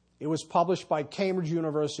 It was published by Cambridge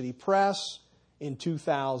University Press in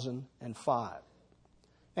 2005.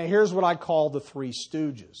 And here's what I call the Three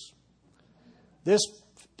Stooges. This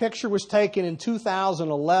picture was taken in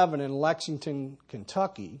 2011 in Lexington,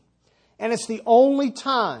 Kentucky, and it's the only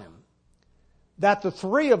time that the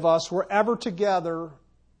three of us were ever together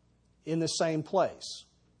in the same place.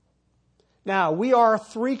 Now, we are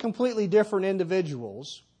three completely different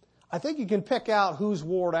individuals. I think you can pick out who's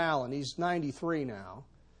Ward Allen. He's 93 now.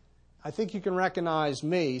 I think you can recognize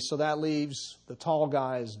me, so that leaves the tall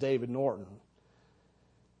guy as David Norton.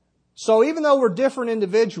 So even though we're different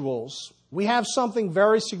individuals, we have something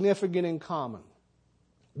very significant in common.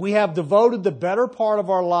 We have devoted the better part of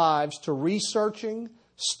our lives to researching,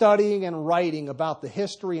 studying, and writing about the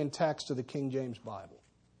history and text of the King James Bible.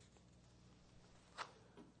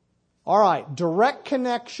 All right, direct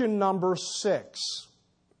connection number 6.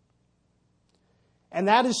 And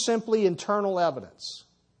that is simply internal evidence.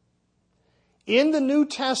 In the New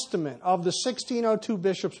Testament of the 1602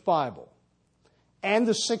 Bishop's Bible and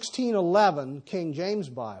the 1611 King James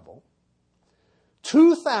Bible,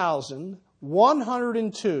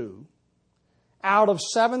 2,102 out of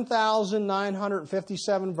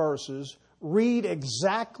 7,957 verses read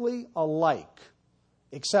exactly alike,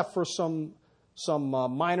 except for some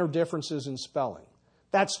minor differences in spelling.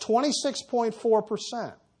 That's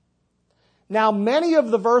 26.4%. Now, many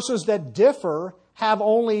of the verses that differ have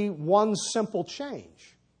only one simple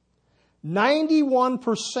change.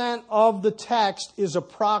 91% of the text is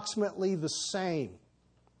approximately the same.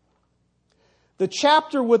 The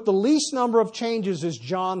chapter with the least number of changes is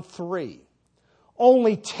John 3.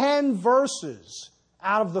 Only 10 verses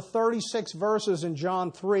out of the 36 verses in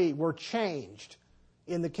John 3 were changed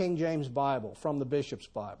in the King James Bible from the Bishop's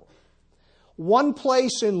Bible. One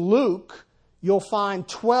place in Luke, you'll find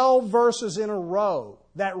 12 verses in a row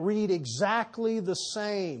that read exactly the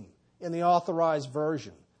same in the Authorized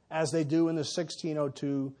Version as they do in the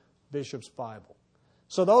 1602 Bishop's Bible.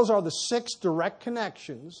 So those are the 6 direct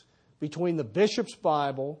connections between the Bishop's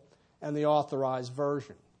Bible and the Authorized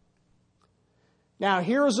Version. Now,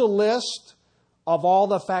 here's a list of all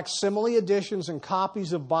the facsimile editions and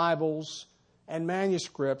copies of Bibles and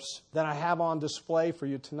manuscripts that I have on display for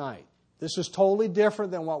you tonight. This is totally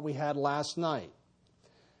different than what we had last night.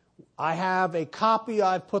 I have a copy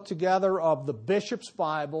I've put together of the Bishop's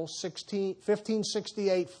Bible,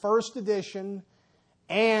 1568 first edition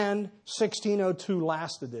and 1602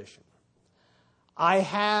 last edition. I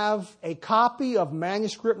have a copy of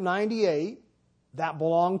Manuscript 98 that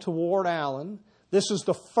belonged to Ward Allen. This is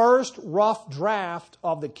the first rough draft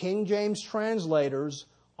of the King James translators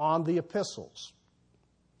on the epistles.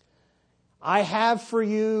 I have for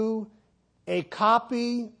you a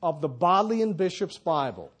copy of the Bodleian Bishop's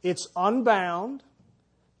Bible. It's unbound.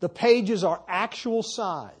 The pages are actual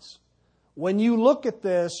size. When you look at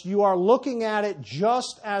this, you are looking at it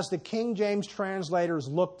just as the King James translators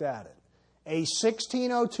looked at it. A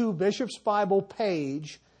 1602 Bishop's Bible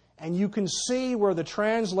page, and you can see where the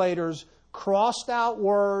translators crossed out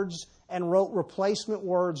words and wrote replacement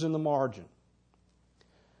words in the margin.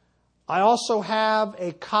 I also have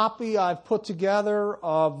a copy I've put together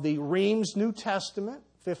of the Reims New Testament,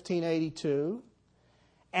 1582.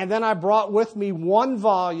 And then I brought with me one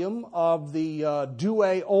volume of the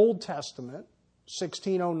Douay Old Testament,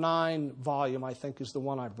 1609 volume, I think is the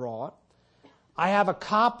one I brought. I have a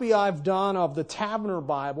copy I've done of the Taverner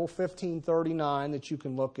Bible, 1539, that you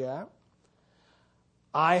can look at.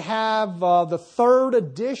 I have the third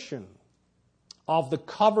edition of the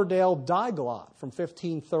Coverdale Diglott from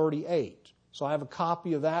 1538. So I have a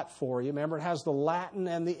copy of that for you. Remember, it has the Latin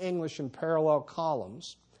and the English in parallel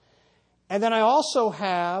columns. And then I also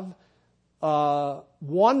have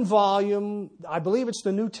one volume, I believe it's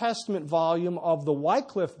the New Testament volume of the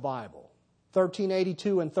Wycliffe Bible,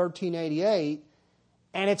 1382 and 1388,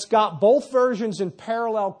 and it's got both versions in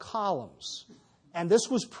parallel columns. And this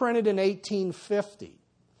was printed in 1850.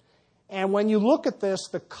 And when you look at this,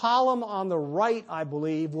 the column on the right, I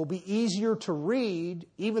believe, will be easier to read,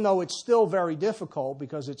 even though it's still very difficult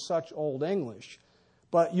because it's such Old English.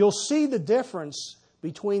 But you'll see the difference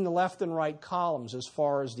between the left and right columns as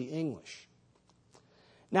far as the English.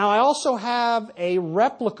 Now, I also have a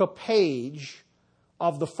replica page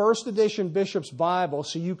of the first edition Bishop's Bible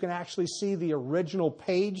so you can actually see the original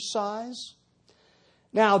page size.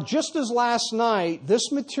 Now, just as last night,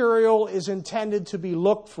 this material is intended to be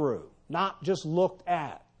looked through, not just looked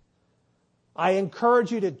at. I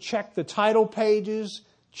encourage you to check the title pages,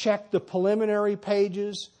 check the preliminary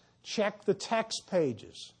pages, check the text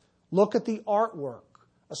pages. Look at the artwork,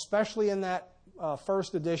 especially in that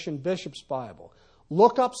first edition Bishop's Bible.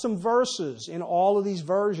 Look up some verses in all of these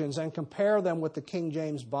versions and compare them with the King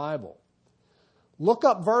James Bible. Look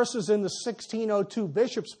up verses in the 1602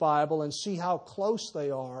 Bishop's Bible and see how close they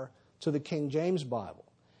are to the King James Bible.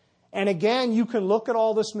 And again, you can look at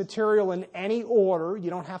all this material in any order. You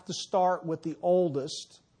don't have to start with the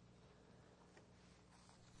oldest.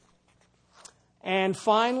 And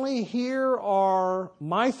finally, here are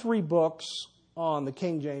my 3 books on the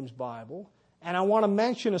King James Bible. And I want to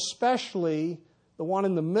mention especially the one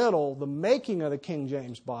in the middle, The Making of the King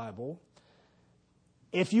James Bible.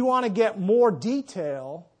 If you want to get more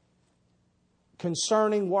detail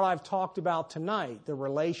concerning what I've talked about tonight, the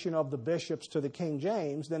relation of the bishops to the King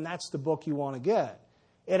James, then that's the book you want to get.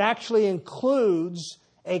 It actually includes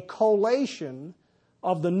a collation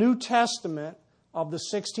of the New Testament of the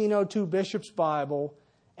 1602 Bishop's Bible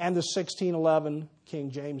and the 1611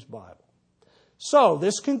 King James Bible. So,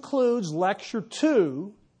 this concludes Lecture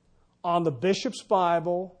 2 on the Bishop's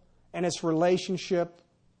Bible and its relationship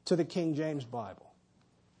to the King James Bible.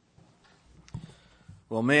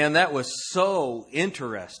 Well, man, that was so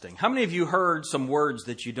interesting. How many of you heard some words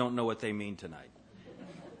that you don't know what they mean tonight?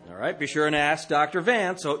 All right, be sure and ask Dr.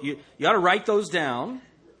 Vance. So you ought to write those down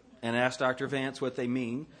and ask Dr. Vance what they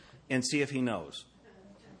mean and see if he knows.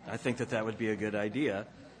 I think that would be a good idea.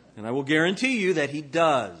 And I will guarantee you that he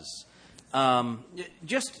does.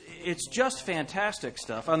 It's just fantastic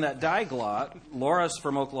stuff. On that diglot, Laura's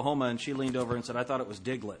from Oklahoma, and she leaned over and said, I thought it was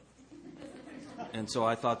Diglet. And so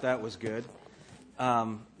I thought that was good.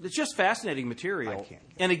 It's just fascinating material.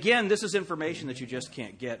 And again, this is information that you just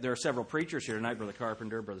can't get. There are several preachers here tonight, Brother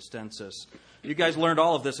Carpenter, Brother Stensis. You guys learned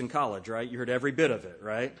all of this in college, right? You heard every bit of it,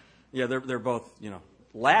 right? Yeah, they're both,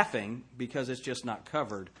 laughing because it's just not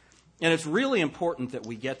covered. And it's really important that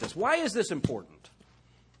we get this. Why is this important?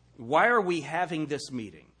 Why are we having this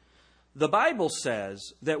meeting? The Bible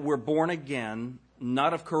says that we're born again,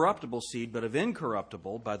 not of corruptible seed, but of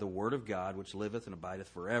incorruptible, by the word of God, which liveth and abideth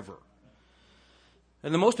forever.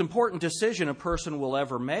 And the most important decision a person will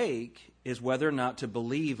ever make is whether or not to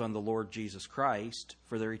believe on the Lord Jesus Christ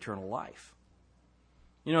for their eternal life.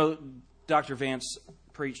 Dr. Vance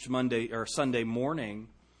preached Sunday morning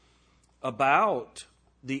about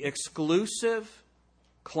the exclusive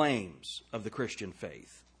claims of the Christian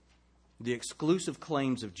faith, the exclusive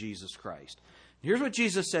claims of Jesus Christ. Here's what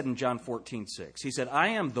Jesus said in John 14:6. He said, I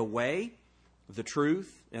am the way, the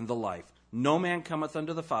truth, and the life. No man cometh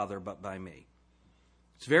unto the Father but by me.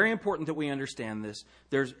 It's very important that we understand this.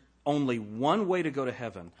 There's only one way to go to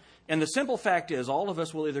heaven. And the simple fact is, all of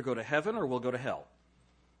us will either go to heaven or we'll go to hell.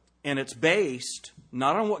 And it's based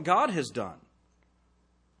not on what God has done.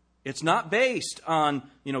 It's not based on,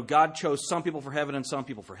 God chose some people for heaven and some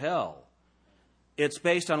people for hell. It's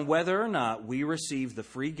based on whether or not we receive the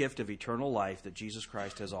free gift of eternal life that Jesus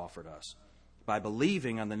Christ has offered us by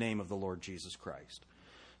believing on the name of the Lord Jesus Christ.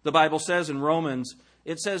 The Bible says in Romans,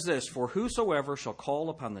 it says this, for whosoever shall call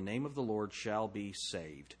upon the name of the Lord shall be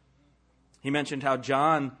saved. He mentioned how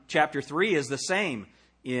John chapter 3 is the same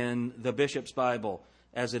in the Bishop's Bible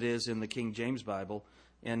as it is in the King James Bible.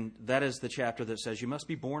 And that is the chapter that says you must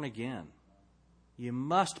be born again. You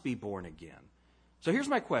must be born again. So here's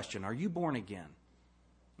my question. Are you born again?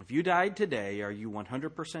 If you died today, are you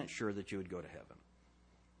 100% sure that you would go to heaven?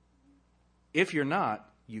 If you're not,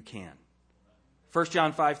 you can. 1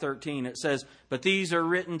 John 5:13, it says, but these are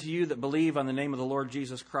written to you that believe on the name of the Lord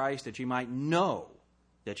Jesus Christ, that you might know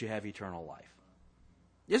that you have eternal life.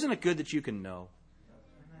 Isn't it good that you can know?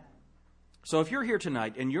 So if you're here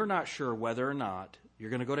tonight and you're not sure whether or not you're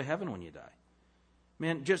going to go to heaven when you die,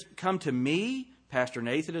 man, just come to me. Pastor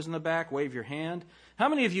Nathan is in the back. Wave your hand. How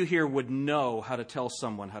many of you here would know how to tell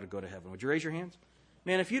someone how to go to heaven? Would you raise your hands?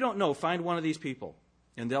 Man, if you don't know, find one of these people,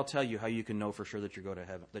 and they'll tell you how you can know for sure that you're going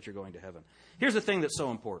to heaven. Here's the thing that's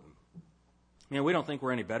so important. We don't think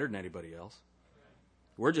we're any better than anybody else.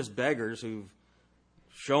 We're just beggars who've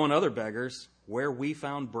shown other beggars where we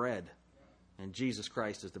found bread. And Jesus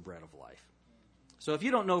Christ is the bread of life. So if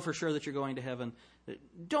you don't know for sure that you're going to heaven,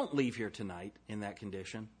 don't leave here tonight in that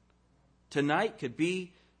condition. Tonight could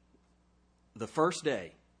be the first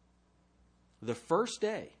day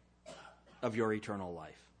of your eternal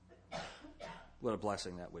life. What a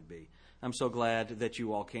blessing that would be. I'm so glad that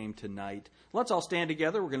you all came tonight. Let's all stand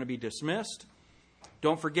together. We're going to be dismissed.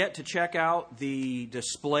 Don't forget to check out the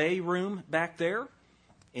display room back there.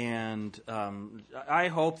 And I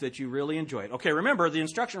hope that you really enjoy it. Okay, remember the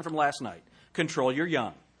instruction from last night. Control your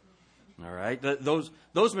young. All right? Those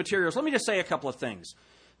materials. Let me just say a couple of things.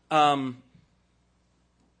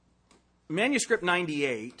 Manuscript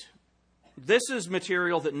 98, this is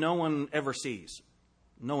material that no one ever sees.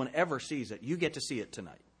 No one ever sees it. You get to see it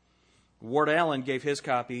tonight. Ward Allen gave his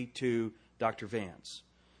copy to Dr. Vance.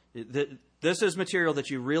 This is material that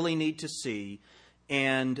you really need to see.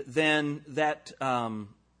 And then that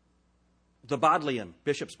the Bodleian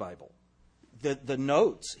Bishop's Bible, the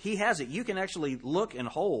notes, he has it. You can actually look and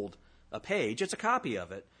hold a page. It's a copy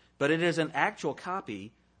of it, but it is an actual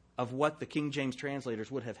copy of what the King James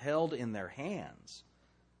translators would have held in their hands.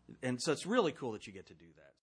 And so it's really cool that you get to do that.